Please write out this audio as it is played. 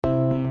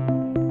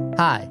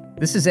Hi,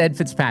 this is Ed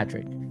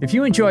Fitzpatrick. If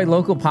you enjoy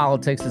local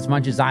politics as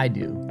much as I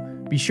do,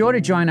 be sure to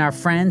join our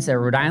friends at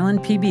Rhode Island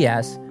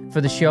PBS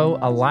for the show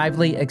A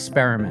Lively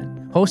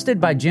Experiment. Hosted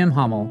by Jim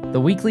Hummel, the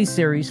weekly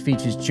series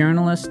features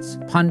journalists,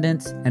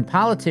 pundits, and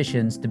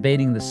politicians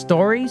debating the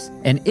stories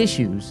and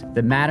issues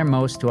that matter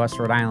most to us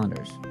Rhode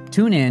Islanders.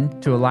 Tune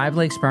in to A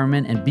Lively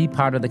Experiment and be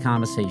part of the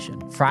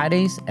conversation.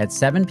 Fridays at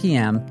 7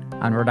 p.m.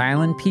 on Rhode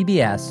Island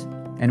PBS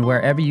and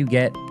wherever you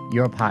get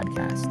your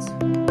podcasts.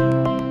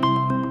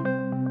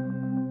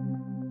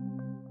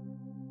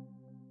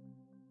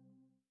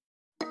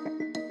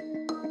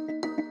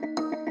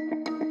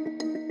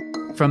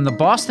 From the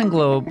Boston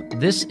Globe,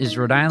 this is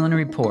Rhode Island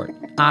Report.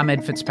 I'm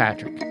Ed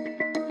Fitzpatrick.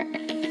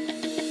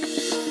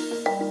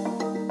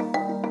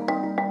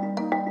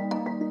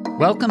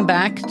 Welcome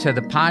back to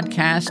the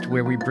podcast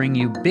where we bring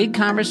you big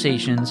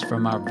conversations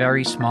from our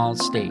very small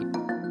state.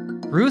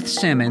 Ruth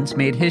Simmons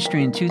made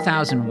history in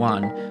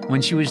 2001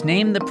 when she was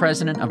named the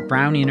president of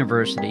Brown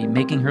University,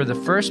 making her the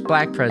first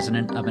black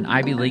president of an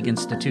Ivy League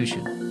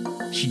institution.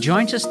 She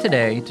joins us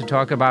today to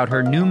talk about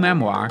her new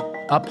memoir,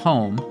 Up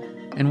Home,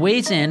 and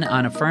weighs in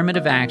on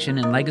affirmative action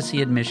and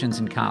legacy admissions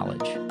in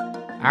college.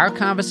 Our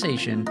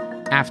conversation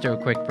after a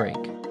quick break.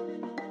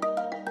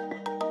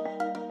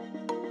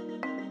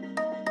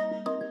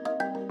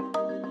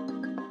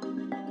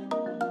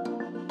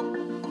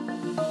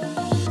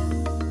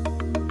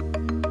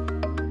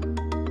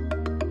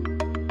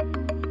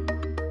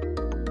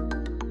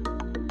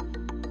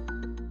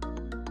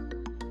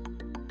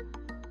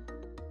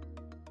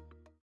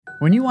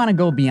 When you want to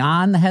go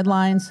beyond the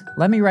headlines,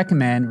 let me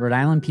recommend Rhode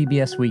Island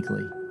PBS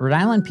Weekly. Rhode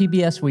Island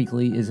PBS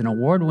Weekly is an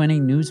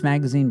award-winning news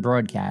magazine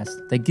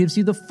broadcast that gives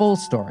you the full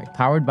story,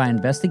 powered by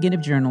investigative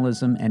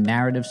journalism and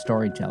narrative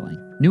storytelling.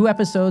 New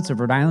episodes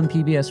of Rhode Island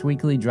PBS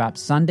Weekly drop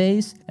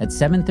Sundays at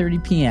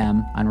 7:30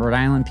 p.m. on Rhode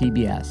Island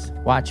PBS.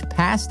 Watch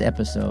past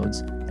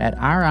episodes at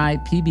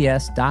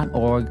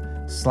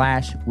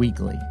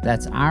ripbs.org/weekly.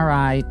 That's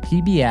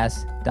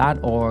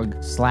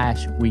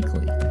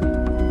ripbs.org/weekly.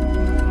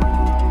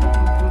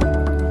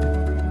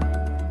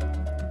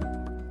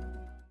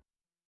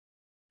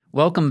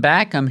 Welcome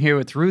back. I'm here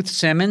with Ruth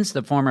Simmons,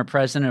 the former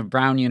president of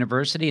Brown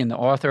University and the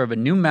author of a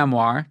new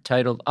memoir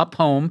titled Up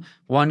Home,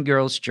 One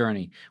Girl's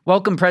Journey.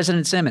 Welcome,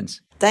 President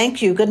Simmons.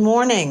 Thank you. Good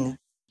morning.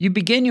 You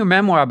begin your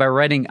memoir by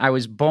writing, "I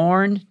was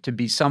born to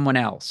be someone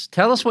else."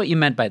 Tell us what you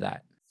meant by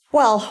that.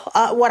 Well,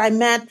 what I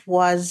meant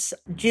was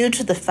due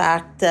to the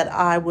fact that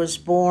I was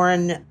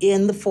born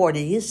in the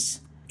 40s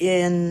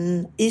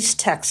in East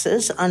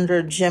Texas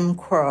under Jim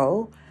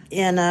Crow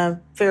in a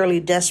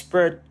fairly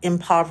desperate,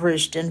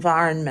 impoverished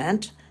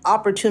environment.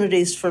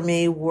 Opportunities for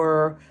me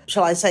were,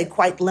 shall I say,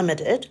 quite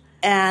limited.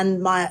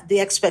 And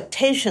the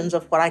expectations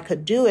of what I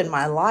could do in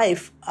my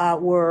life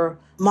were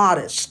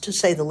modest, to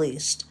say the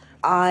least.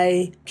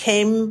 I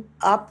came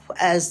up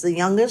as the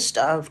youngest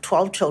of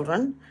 12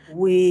 children.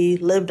 We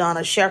lived on a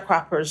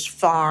sharecropper's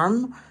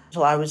farm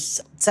until I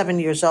was 7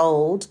 years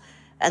old.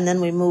 And then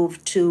we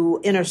moved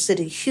to inner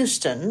city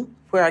Houston,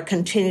 where I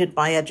continued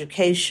my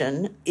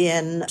education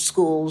in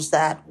schools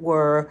that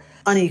were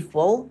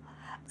unequal,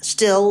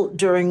 still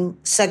during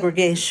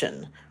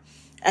segregation.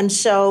 And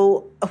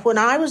so when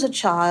I was a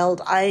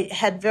child, I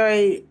had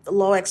very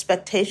low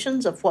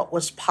expectations of what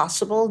was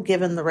possible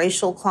given the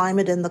racial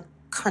climate in the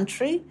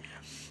country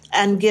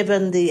and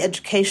given the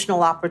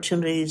educational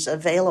opportunities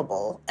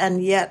available.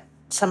 And yet,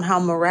 somehow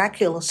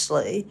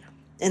miraculously,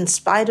 in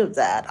spite of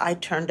that, I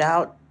turned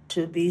out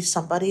to be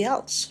somebody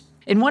else.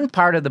 In one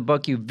part of the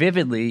book, you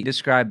vividly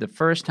described the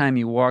first time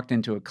you walked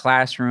into a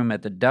classroom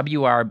at the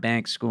W.R.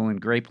 Bank School in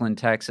Grapeland,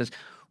 Texas.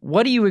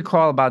 What do you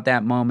recall about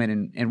that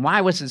moment, and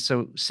why was it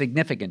so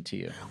significant to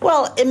you?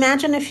 Well,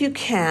 imagine if you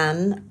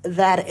can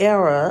that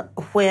era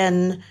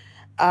when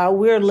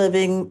we're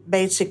living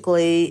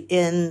basically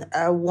in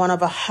one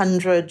of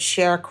 100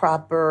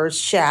 sharecropper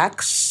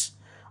shacks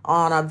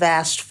on a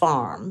vast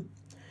farm.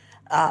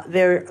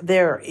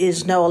 There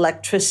is no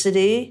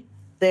electricity.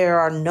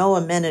 There are no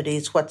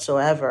amenities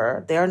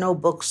whatsoever. There are no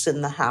books in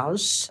the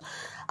house.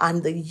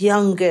 I'm the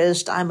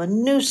youngest. I'm a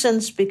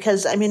nuisance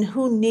because,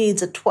 who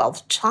needs a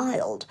 12th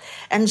child?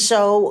 And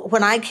so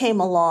when I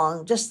came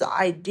along, just the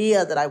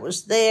idea that I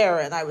was there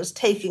and I was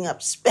taking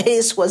up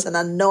space was an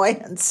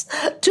annoyance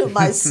to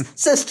my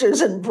sisters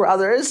and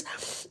brothers.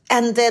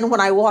 And then when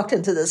I walked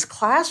into this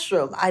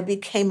classroom, I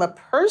became a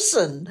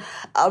person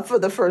for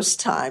the first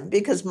time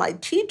because my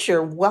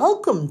teacher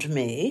welcomed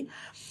me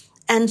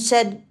and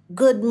said,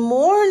 "Good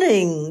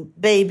morning,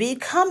 baby,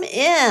 come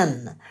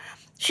in."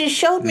 She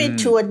showed me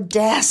to a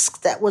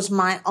desk that was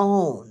my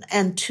own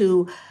and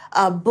to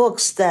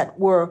books that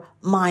were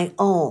my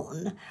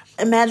own.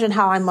 Imagine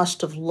how I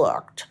must have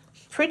looked.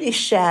 Pretty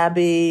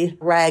shabby,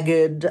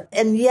 ragged,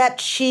 and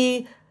yet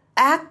she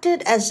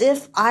acted as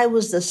if I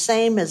was the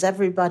same as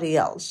everybody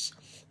else,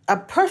 a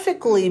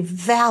perfectly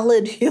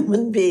valid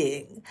human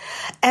being.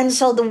 And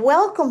so the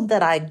welcome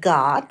that I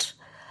got,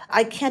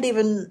 I can't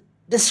even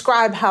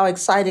describe how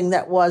exciting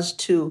that was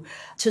to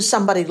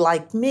somebody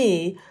like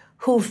me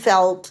who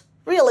felt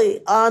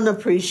really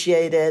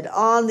unappreciated,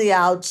 on the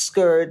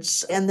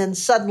outskirts, and then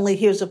suddenly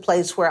here's a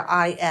place where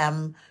I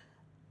am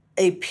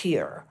a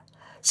peer.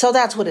 So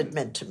that's what it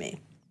meant to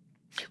me.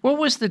 What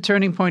was the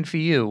turning point for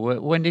you?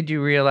 When did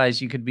you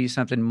realize you could be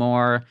something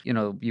more?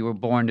 You were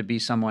born to be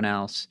someone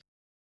else.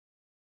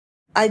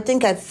 I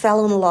think I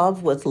fell in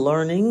love with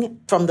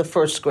learning from the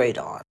first grade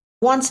on.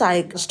 Once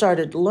I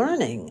started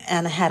learning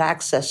and had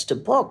access to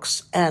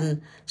books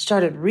and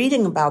started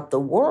reading about the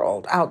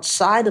world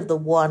outside of the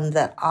one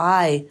that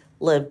I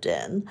lived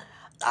in,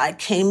 I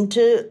came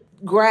to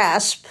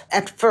grasp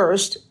at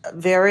first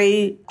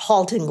very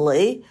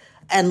haltingly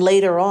and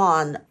later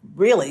on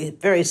really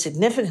very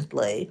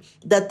significantly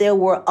that there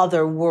were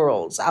other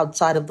worlds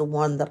outside of the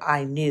one that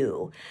I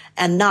knew.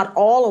 And not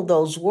all of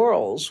those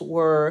worlds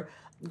were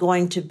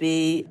going to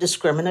be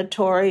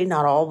discriminatory.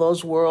 Not all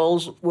those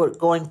worlds were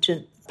going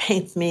to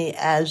paint me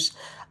as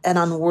an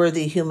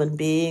unworthy human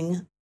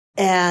being.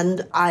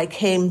 And I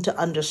came to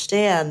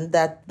understand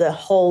that the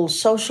whole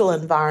social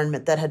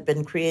environment that had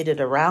been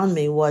created around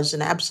me was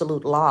an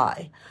absolute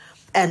lie.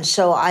 And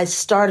so I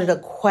started a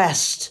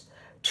quest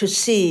to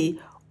see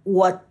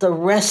what the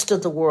rest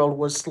of the world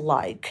was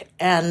like.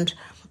 And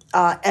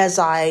as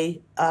I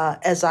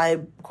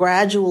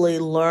gradually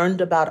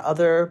learned about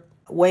other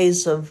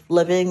ways of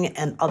living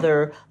and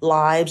other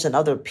lives and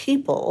other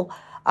people,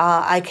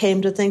 I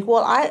came to think,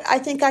 well, I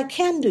think I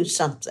can do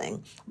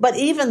something. But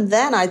even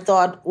then, I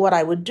thought what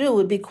I would do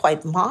would be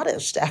quite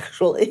modest,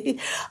 actually.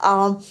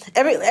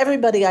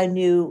 Everybody I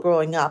knew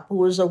growing up who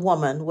was a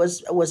woman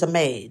was a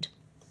maid.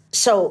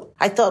 So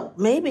I thought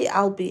maybe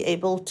I'll be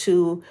able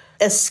to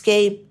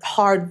escape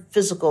hard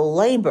physical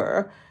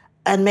labor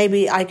and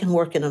maybe I can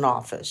work in an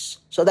office.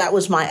 So that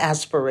was my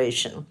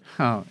aspiration.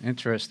 Oh,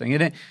 interesting.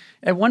 And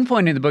at one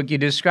point in the book, you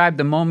described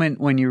the moment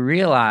when you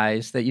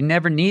realized that you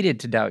never needed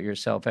to doubt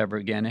yourself ever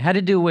again. It had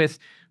to do with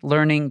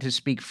learning to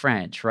speak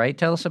French, right?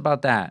 Tell us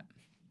about that.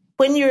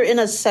 When you're in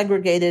a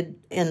segregated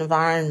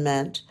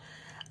environment,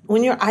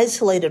 when you're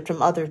isolated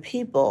from other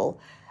people,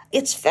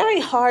 it's very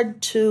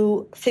hard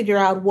to figure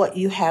out what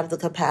you have the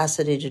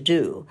capacity to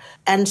do.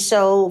 And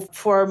so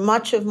for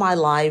much of my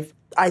life,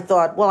 I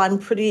thought, well, I'm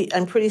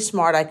pretty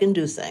smart. I can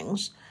do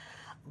things.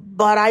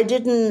 But I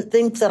didn't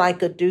think that I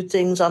could do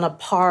things on a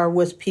par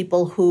with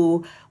people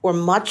who were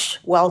much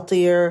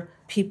wealthier,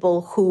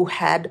 people who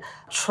had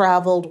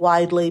traveled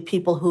widely,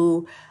 people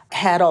who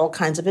had all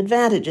kinds of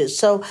advantages.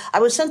 So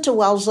I was sent to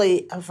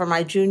Wellesley for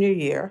my junior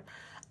year.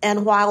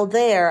 And while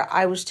there,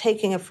 I was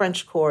taking a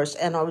French course,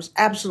 and I was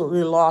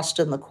absolutely lost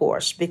in the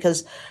course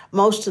because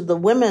most of the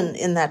women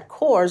in that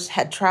course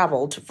had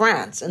traveled to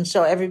France. And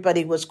so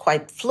everybody was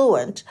quite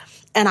fluent,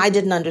 and I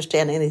didn't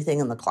understand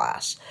anything in the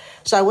class.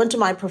 So I went to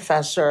my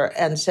professor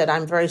and said,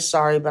 I'm very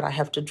sorry, but I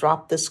have to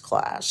drop this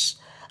class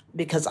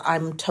because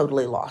I'm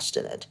totally lost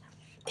in it.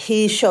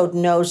 He showed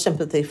no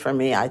sympathy for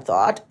me, I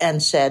thought,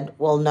 and said,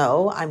 well,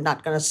 no, I'm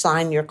not going to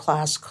sign your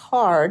class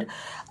card.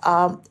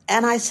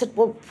 And I said,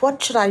 well,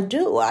 what should I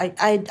do?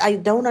 I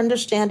don't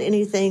understand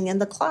anything in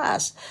the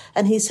class.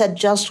 And he said,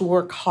 just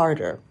work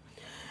harder.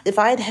 If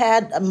I'd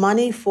had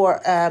money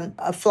for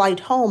a flight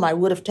home, I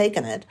would have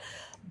taken it.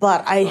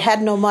 But I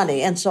had no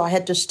money, and so I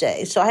had to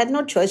stay. So I had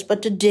no choice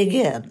but to dig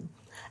in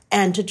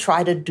and to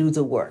try to do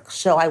the work.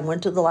 So I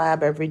went to the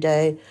lab every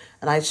day,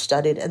 and I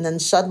studied. And then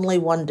suddenly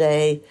one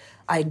day,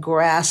 I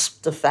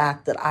grasped the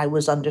fact that I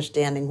was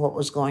understanding what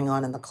was going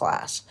on in the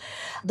class.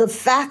 The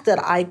fact that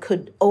I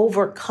could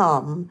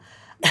overcome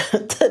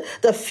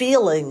the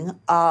feeling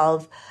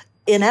of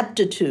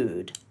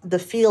ineptitude, the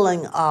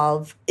feeling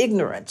of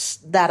ignorance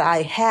that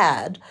I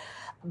had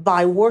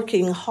by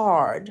working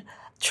hard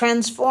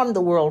transformed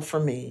the world for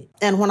me.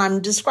 And when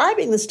I'm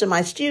describing this to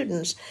my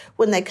students,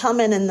 when they come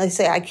in and they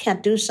say, I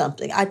can't do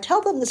something, I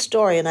tell them the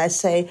story and I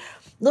say,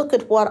 look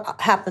at what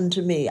happened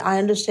to me. I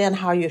understand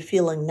how you're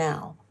feeling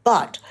now.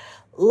 But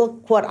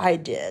look what I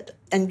did.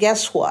 And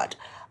guess what?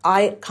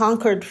 I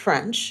conquered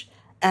French,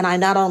 and I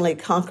not only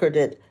conquered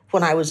it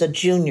when I was a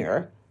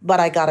junior,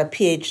 but I got a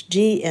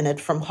PhD in it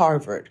from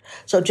Harvard.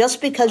 So just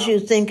because you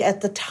think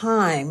at the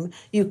time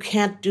you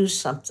can't do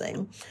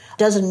something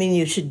doesn't mean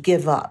you should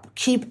give up.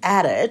 Keep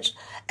at it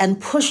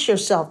and push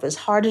yourself as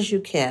hard as you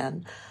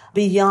can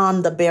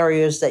beyond the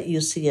barriers that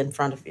you see in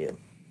front of you.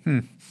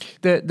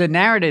 The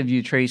narrative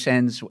you trace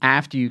ends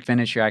after you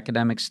finish your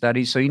academic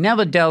studies, so you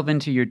never delve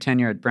into your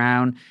tenure at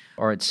Brown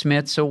or at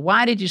Smith. So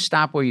why did you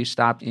stop where you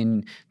stopped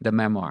in the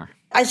memoir?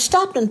 I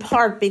stopped in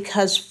part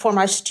because for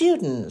my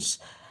students,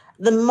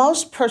 the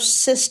most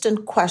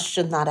persistent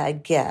question that I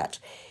get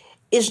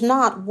is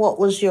not what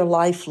was your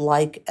life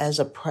like as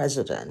a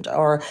president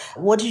or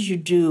what did you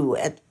do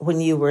when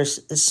you were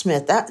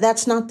Smith.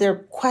 That's not their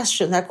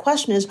question. Their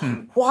question is,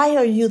 why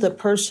are you the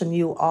person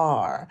you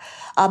are?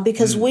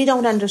 Because we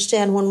don't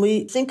understand when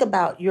we think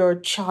about your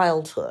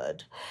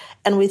childhood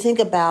and we think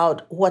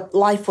about what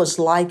life was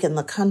like in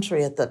the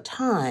country at the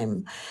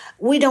time,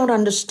 we don't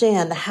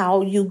understand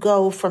how you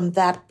go from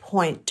that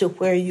point to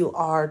where you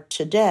are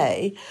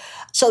today.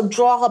 So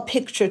draw a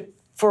picture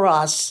for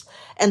us.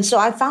 And so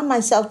I found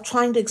myself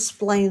trying to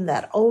explain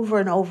that over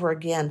and over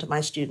again to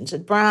my students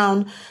at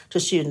Brown, to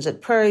students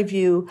at Prairie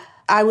View.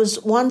 I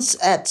was once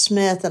at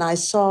Smith and I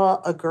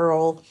saw a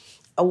girl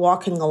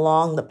walking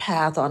along the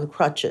path on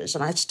crutches.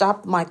 And I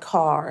stopped my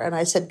car and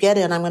I said, "Get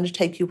in, I'm going to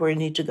take you where you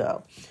need to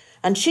go."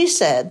 And she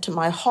said, to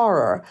my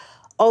horror,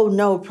 "Oh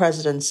no,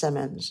 President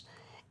Simmons,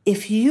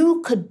 if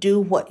you could do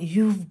what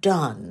you've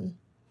done,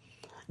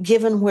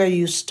 given where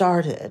you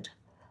started,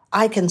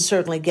 I can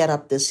certainly get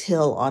up this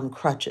hill on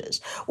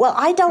crutches." Well,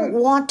 I don't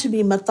want to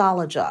be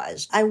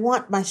mythologized. I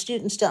want my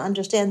students to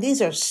understand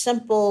these are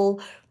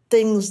simple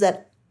things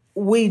that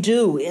we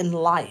do in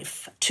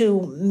life to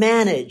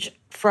manage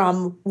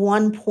from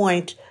one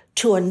point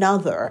to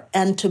another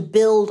and to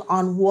build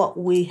on what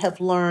we have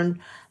learned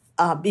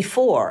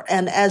before.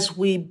 And as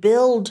we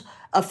build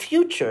a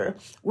future,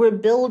 we're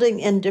building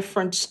in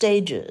different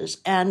stages.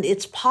 And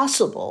it's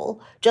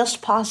possible,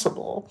 just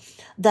possible,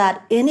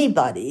 that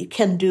anybody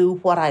can do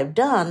what I've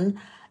done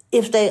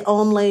if they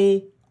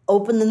only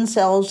open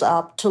themselves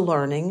up to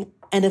learning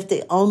and if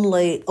they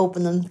only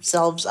open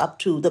themselves up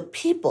to the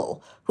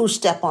people who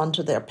step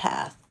onto their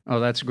path. Oh,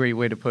 that's a great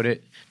way to put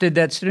it. Did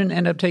that student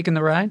end up taking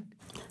the ride?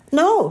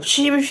 No,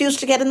 she refused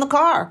to get in the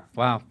car.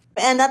 Wow.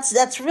 And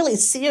that's really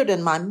seared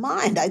in my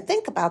mind. I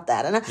think about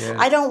that. And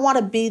I don't want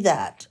to be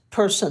that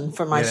person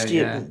for my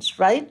students,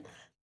 right?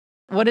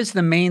 What is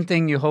the main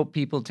thing you hope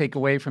people take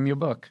away from your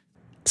book?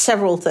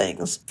 Several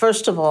things.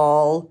 First of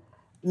all,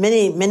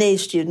 many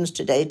students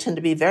today tend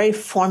to be very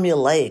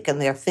formulaic in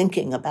their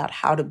thinking about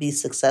how to be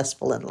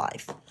successful in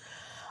life.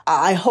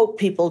 I hope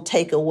people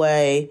take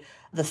away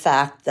the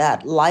fact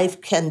that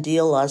life can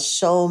deal us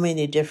so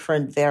many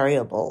different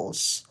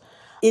variables.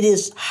 It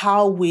is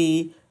how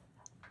we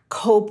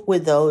cope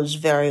with those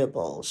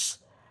variables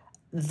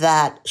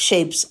that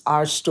shapes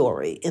our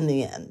story in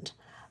the end.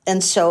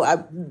 And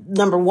so,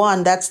 number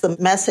one, that's the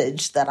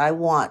message that I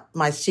want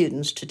my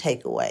students to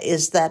take away,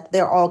 is that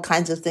there are all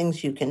kinds of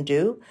things you can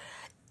do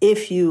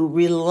if you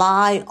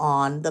rely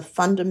on the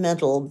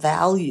fundamental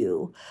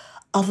value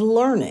of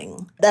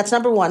learning. That's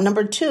number one.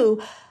 Number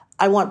two,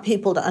 I want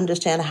people to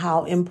understand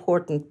how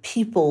important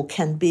people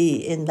can be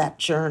in that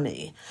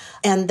journey.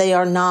 And they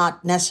are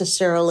not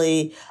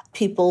necessarily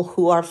people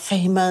who are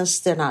famous.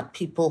 They're not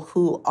people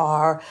who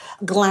are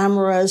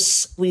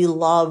glamorous. We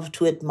love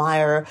to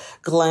admire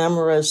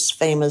glamorous,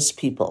 famous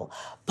people.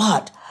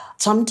 But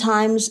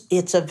sometimes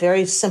it's a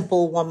very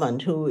simple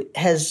woman who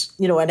has,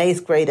 an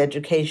 8th grade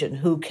education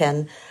who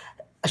can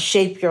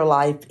shape your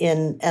life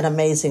in an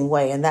amazing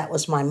way. And that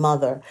was my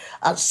mother.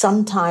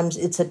 Sometimes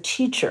it's a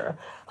teacher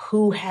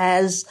who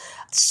has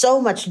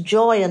so much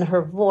joy in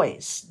her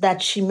voice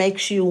that she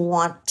makes you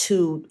want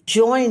to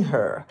join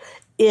her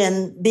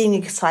in being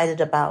excited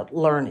about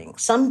learning.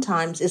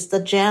 Sometimes it's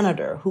the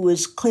janitor who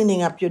is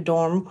cleaning up your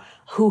dorm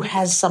who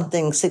has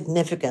something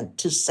significant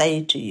to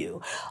say to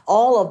you.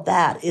 All of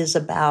that is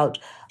about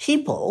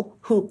people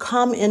who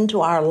come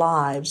into our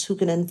lives who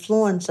can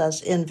influence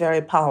us in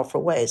very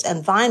powerful ways.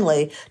 And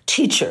finally,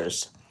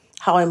 teachers,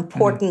 how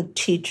important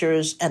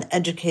teachers and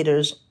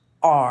educators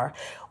are.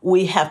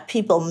 We have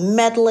people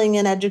meddling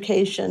in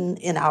education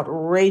in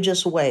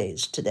outrageous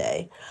ways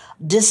today,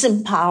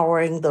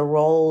 disempowering the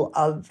role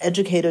of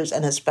educators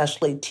and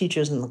especially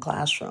teachers in the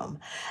classroom.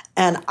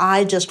 And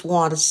I just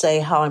want to say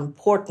how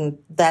important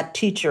that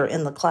teacher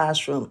in the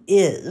classroom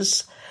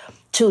is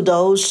to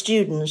those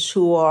students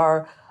who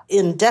are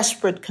in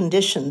desperate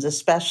conditions,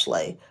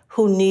 especially,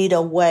 who need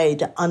a way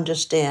to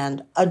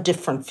understand a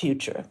different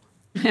future.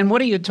 And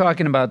what are you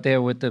talking about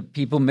there with the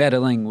people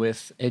meddling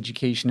with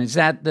education? Is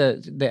that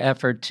the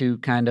effort to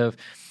kind of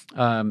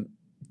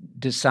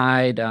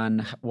decide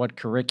on what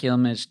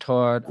curriculum is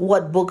taught?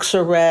 What books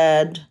are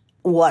read,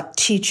 what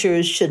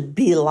teachers should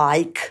be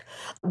like,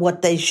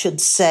 what they should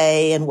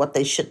say and what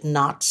they should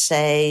not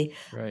say.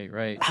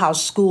 Right. How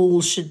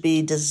schools should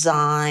be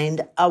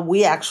designed.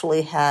 We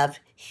actually have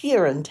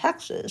here in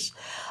Texas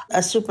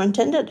a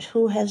superintendent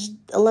who has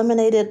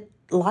eliminated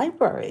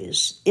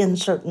libraries in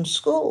certain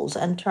schools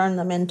and turn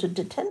them into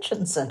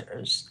detention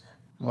centers.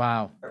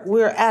 Wow.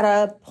 We're at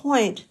a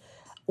point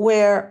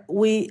where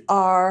we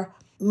are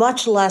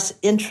much less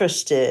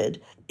interested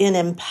in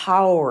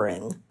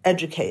empowering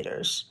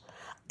educators.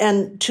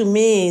 And to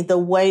me, the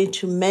way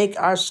to make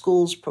our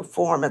schools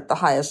perform at the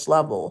highest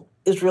level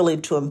is really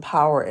to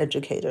empower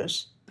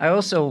educators. I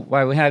also,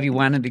 while we have you,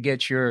 wanted to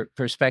get your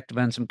perspective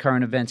on some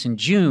current events. In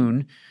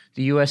June,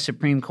 the U.S.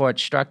 Supreme Court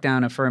struck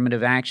down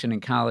affirmative action in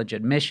college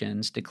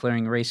admissions,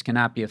 declaring race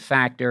cannot be a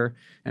factor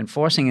and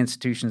forcing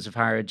institutions of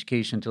higher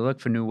education to look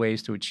for new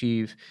ways to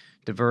achieve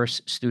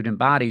diverse student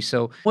bodies.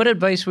 So what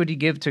advice would you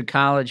give to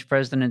college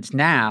presidents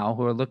now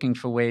who are looking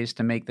for ways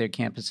to make their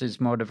campuses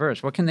more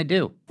diverse? What can they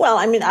do? Well,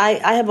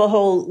 I have a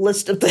whole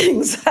list of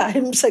things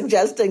I'm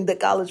suggesting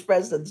that college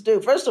presidents do.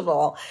 First of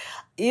all,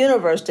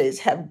 universities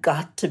have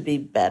got to be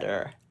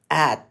better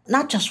at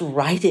not just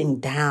writing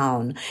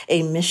down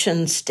a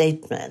mission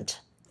statement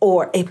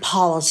or a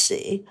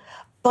policy,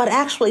 but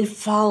actually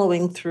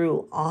following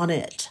through on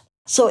it.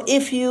 So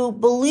if you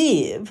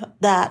believe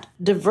that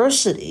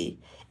diversity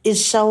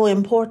is so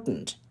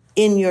important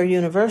in your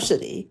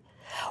university.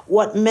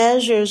 What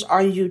measures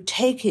are you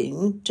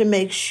taking to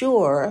make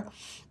sure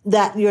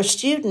that your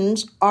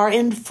students are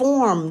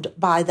informed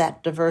by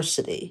that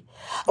diversity?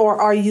 Or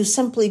are you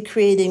simply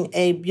creating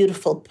a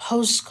beautiful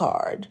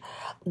postcard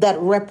that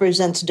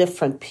represents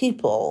different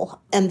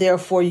people, and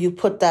therefore you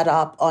put that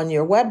up on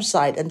your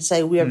website and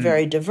say, we are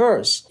very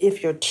diverse?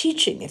 If your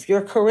teaching, if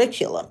your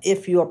curriculum,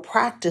 if your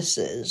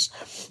practices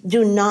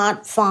do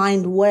not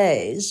find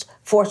ways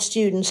for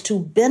students to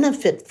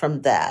benefit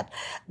from that,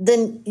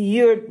 then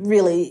you're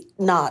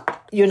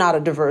not a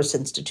diverse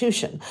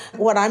institution.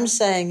 What I'm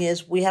saying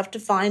is we have to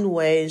find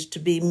ways to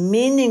be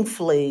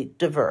meaningfully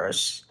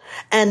diverse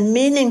and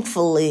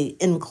meaningfully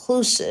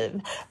inclusive,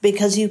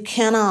 because you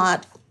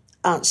cannot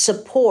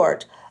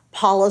support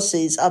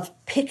policies of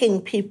picking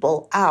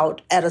people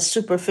out at a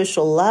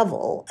superficial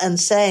level and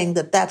saying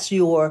that that's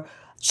your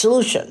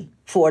solution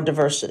for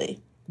diversity.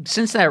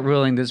 Since that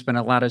ruling, there's been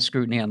a lot of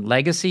scrutiny on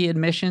legacy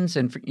admissions.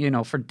 And,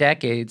 for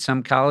decades,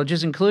 some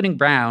colleges, including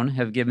Brown,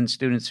 have given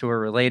students who are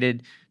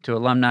related to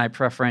alumni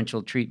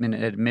preferential treatment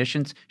at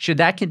admissions. Should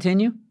that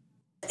continue?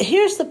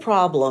 Here's the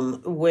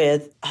problem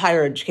with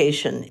higher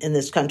education in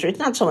this country. It's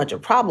not so much a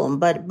problem,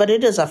 but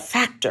it is a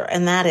factor,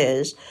 and that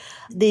is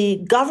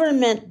the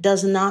government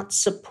does not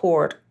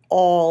support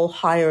all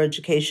higher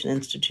education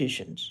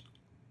institutions.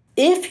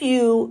 If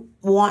you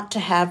want to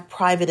have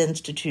private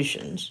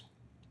institutions,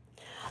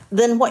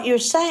 then what you're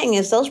saying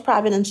is those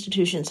private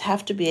institutions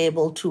have to be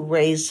able to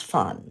raise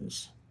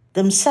funds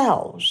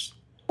themselves.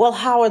 Well,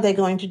 how are they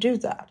going to do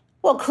that?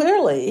 Well,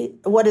 clearly,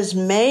 what has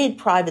made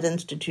private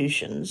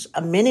institutions,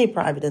 many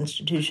private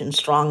institutions,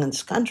 strong in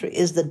this country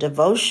is the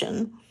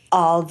devotion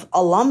of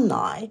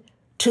alumni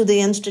to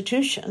the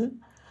institution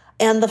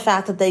and the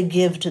fact that they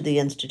give to the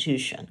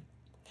institution.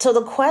 So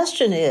the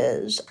question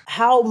is,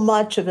 how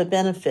much of a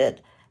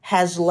benefit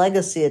has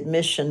legacy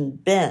admission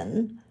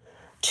been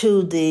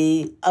to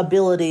the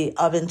ability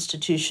of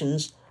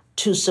institutions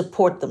to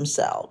support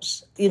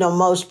themselves?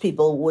 Most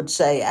people would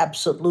say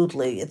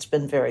absolutely, it's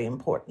been very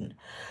important.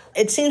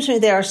 It seems to me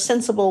there are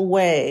sensible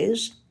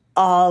ways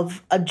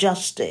of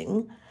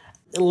adjusting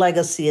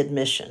legacy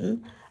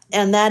admission,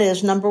 and that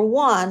is, number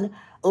one,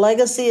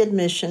 legacy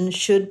admission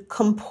should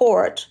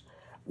comport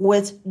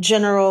with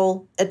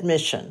general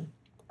admission.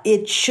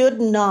 It should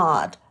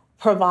not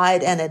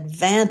provide an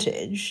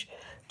advantage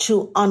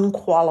to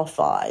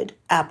unqualified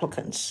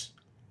applicants.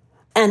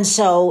 And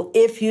so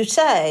if you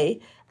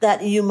say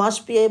that you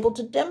must be able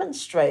to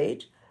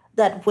demonstrate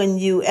that when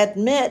you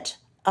admit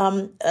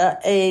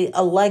a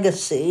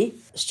legacy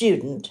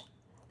student,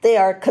 they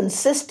are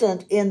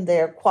consistent in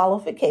their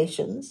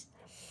qualifications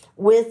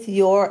with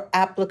your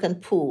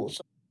applicant pools.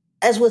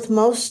 As with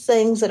most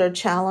things that are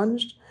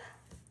challenged,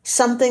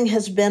 something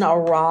has been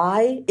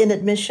awry in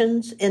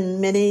admissions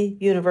in many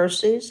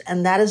universities,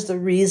 and that is the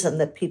reason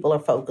that people are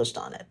focused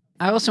on it.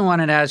 I also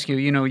wanted to ask you,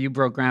 you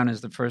broke ground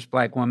as the first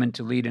Black woman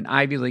to lead an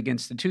Ivy League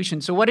institution.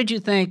 So what did you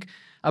think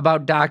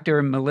about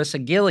Dr. Melissa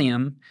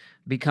Gilliam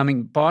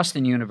becoming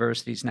Boston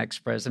University's next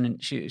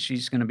president?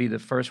 She's going to be the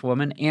first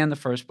woman and the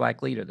first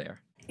Black leader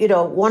there.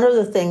 One of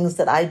the things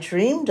that I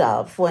dreamed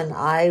of when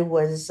I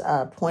was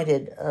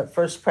appointed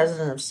first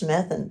president of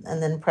Smith and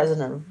then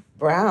president of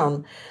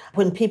Brown,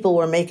 when people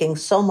were making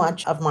so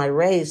much of my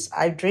race,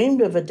 I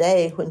dreamed of a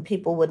day when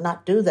people would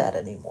not do that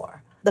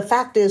anymore. The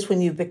fact is,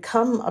 when you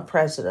become a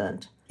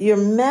president, you're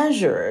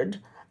measured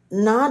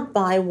not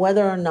by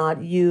whether or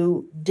not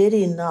you did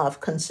enough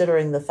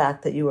considering the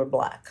fact that you were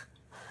Black.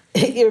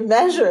 You're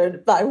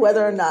measured by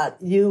whether or not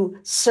you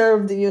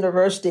served the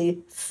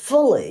university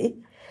fully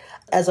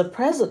as a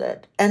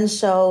president. And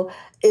so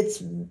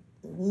it's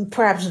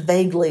perhaps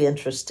vaguely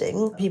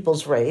interesting,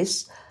 people's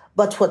race,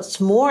 but what's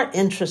more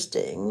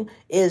interesting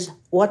is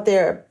what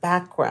their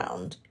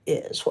background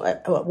is,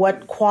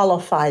 what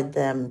qualified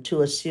them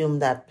to assume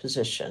that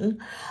position.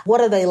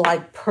 What are they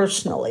like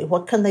personally?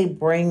 What can they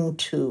bring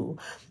to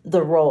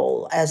the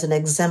role as an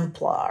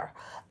exemplar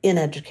in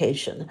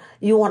education?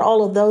 You want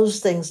all of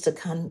those things to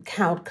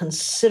count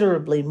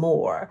considerably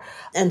more.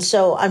 And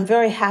so I'm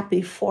very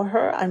happy for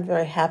her. I'm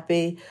very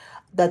happy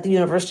that the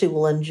university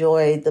will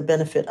enjoy the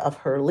benefit of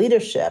her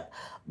leadership.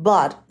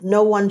 But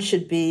no one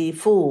should be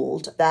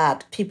fooled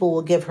that people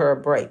will give her a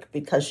break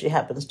because she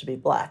happens to be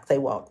Black. They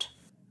won't.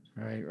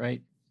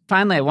 Right.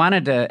 Finally, I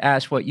wanted to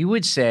ask what you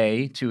would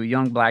say to a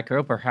young Black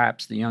girl,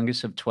 perhaps the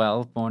youngest of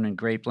 12, born in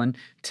Grapeland,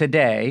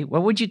 today.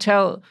 What would you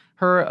tell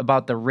her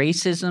about the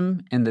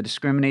racism and the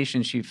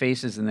discrimination she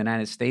faces in the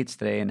United States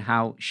today and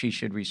how she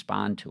should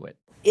respond to it?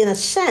 In a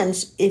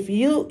sense, if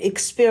you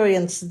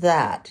experience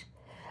that,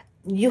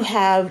 you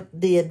have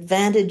the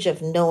advantage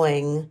of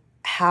knowing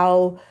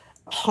how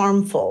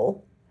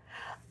harmful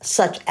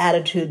such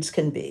attitudes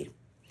can be.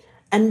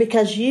 And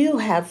because you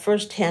have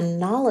firsthand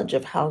knowledge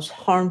of how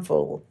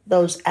harmful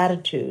those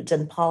attitudes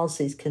and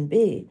policies can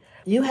be,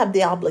 you have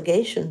the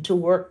obligation to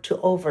work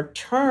to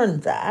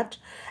overturn that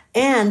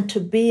and to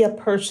be a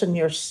person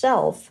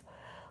yourself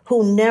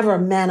who never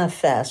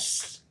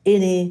manifests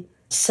any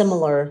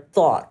similar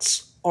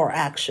thoughts or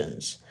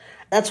actions.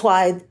 That's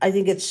why I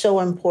think it's so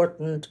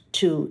important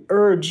to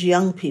urge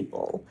young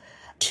people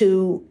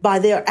to, by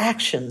their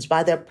actions,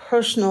 by their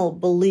personal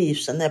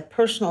beliefs and their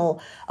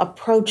personal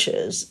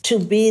approaches, to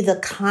be the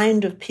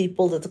kind of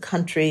people that the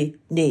country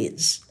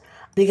needs.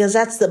 Because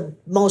that's the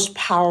most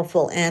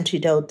powerful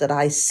antidote that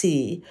I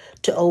see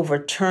to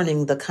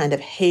overturning the kind of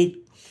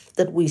hate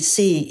that we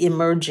see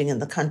emerging in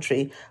the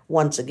country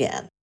once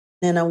again.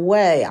 In a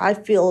way, I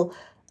feel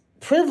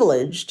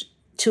privileged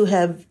to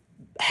have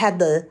had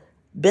the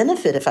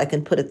benefit, if I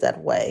can put it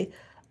that way,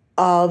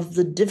 of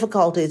the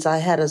difficulties I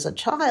had as a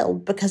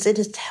child, because it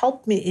has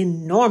helped me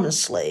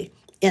enormously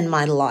in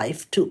my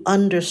life to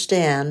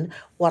understand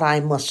what I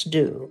must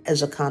do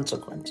as a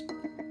consequence.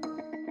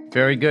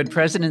 Very good.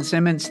 President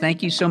Simmons,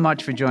 thank you so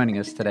much for joining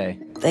us today.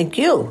 Thank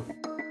you.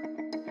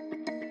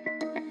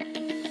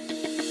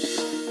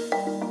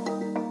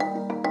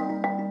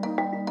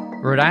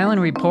 Rhode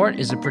Island Report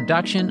is a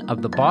production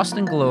of the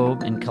Boston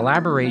Globe in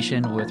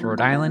collaboration with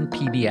Rhode Island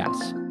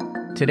PBS.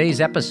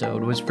 Today's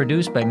episode was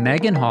produced by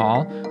Megan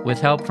Hall with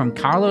help from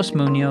Carlos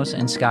Munoz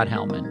and Scott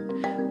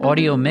Hellman.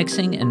 Audio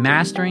mixing and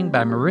mastering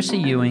by Marissa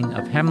Ewing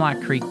of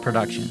Hemlock Creek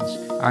Productions.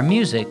 Our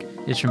music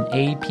is from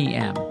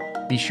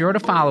APM. Be sure to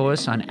follow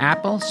us on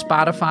Apple,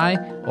 Spotify,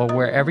 or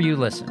wherever you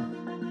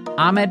listen.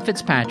 I'm Ed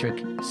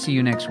Fitzpatrick. See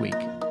you next week.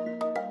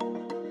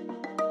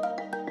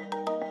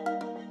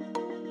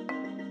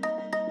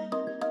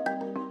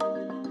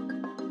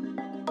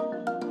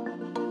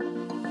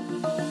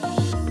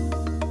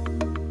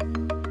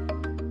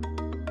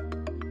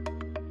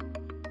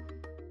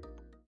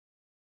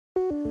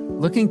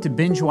 Looking to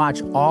binge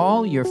watch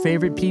all your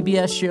favorite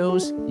PBS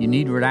shows? You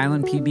need Rhode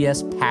Island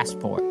PBS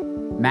Passport,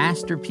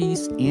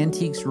 Masterpiece,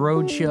 Antiques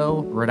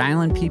Roadshow, Rhode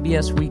Island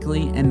PBS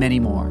Weekly, and many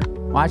more.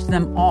 Watch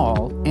them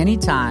all,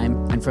 anytime,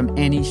 and from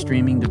any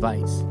streaming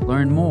device.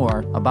 Learn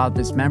more about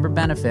this member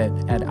benefit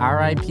at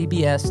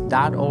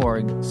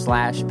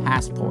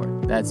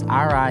ripbs.org/passport. That's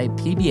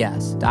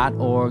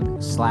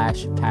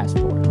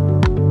ripbs.org/passport.